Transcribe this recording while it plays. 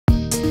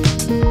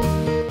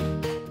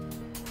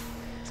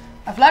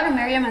Our vlogger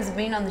Myriam has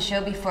been on the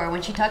show before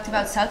when she talked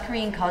about South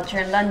Korean culture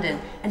in London,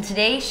 and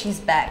today she's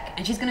back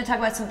and she's going to talk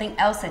about something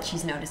else that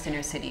she's noticed in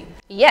her city.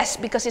 Yes,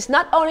 because it's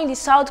not only the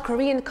South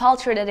Korean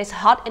culture that is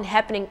hot and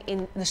happening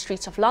in the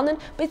streets of London,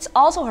 but it's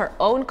also her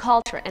own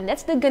culture, and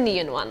that's the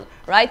Ghanaian one,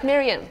 right,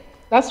 Myriam?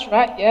 That's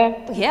right,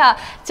 yeah.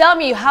 Yeah, tell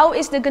me, how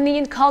is the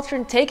Ghanaian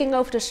culture taking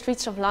over the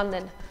streets of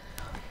London?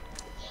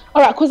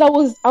 All right, because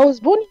I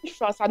was born in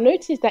France. I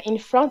noticed that in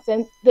France,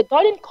 and the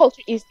Ghanaian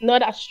culture is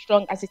not as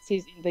strong as it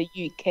is in the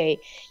UK.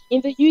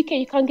 In the UK,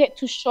 you can get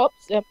to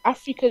shops,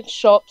 African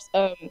shops,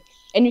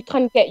 and you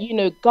can get,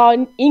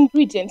 Ghanaian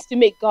ingredients to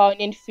make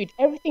Ghanaian food.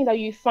 Everything that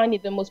you find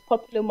in the most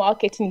popular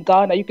market in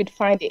Ghana, you could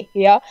find it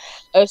here,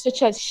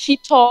 such as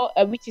Shito,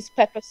 which is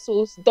pepper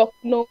sauce,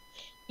 Dokno.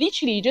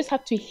 Literally, you just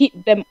have to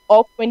heat them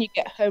up when you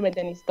get home, and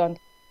then it's done.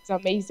 It's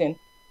amazing.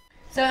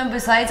 So, and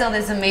besides all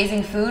this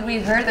amazing food,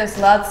 we've heard there's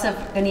lots of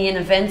Ghanaian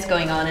events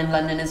going on in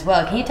London as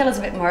well. Can you tell us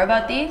a bit more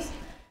about these?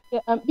 Yeah,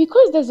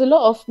 because there's a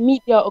lot of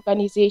media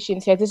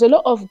organizations here, there's a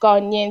lot of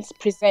Ghanaian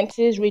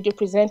presenters, radio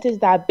presenters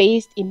that are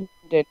based in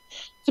London.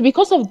 So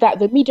because of that,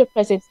 the media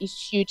presence is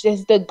huge.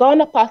 There's the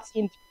Ghana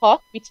Party in the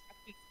Park, which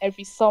happens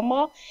every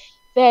summer.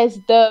 There's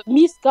the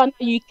Miss Ghana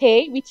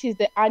UK, which is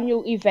the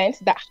annual event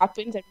that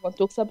happens. Everyone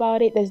talks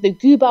about it. There's the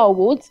Guba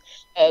Awards,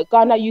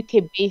 Ghana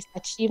UK-based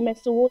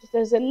Achievements Awards.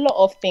 There's a lot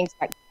of things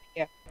like that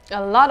here.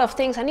 A lot of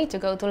things. I need to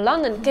go to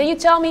London. Can you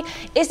tell me,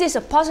 is this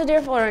a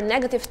positive or a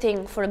negative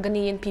thing for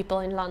Ghanaian people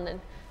in London?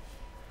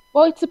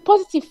 Well, it's a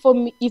positive for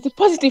me. It's a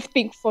positive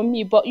thing for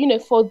me. But,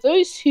 for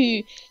those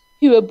who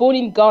were born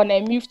in Ghana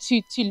and moved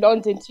to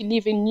London to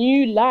live a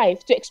new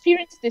life, to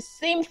experience the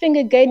same thing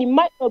again, it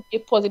might not be a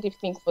positive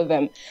thing for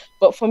them.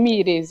 But for me,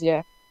 it is,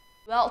 yeah.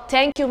 Well,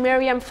 thank you,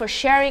 Myriam, for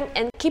sharing,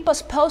 and keep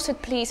us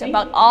posted, please,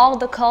 about all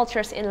the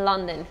cultures in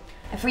London.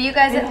 And for you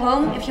guys at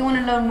home, if you want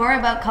to learn more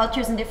about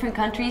cultures in different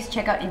countries,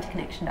 check out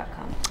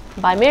IntoConnection.com.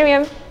 Bye,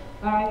 Myriam.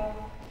 Bye.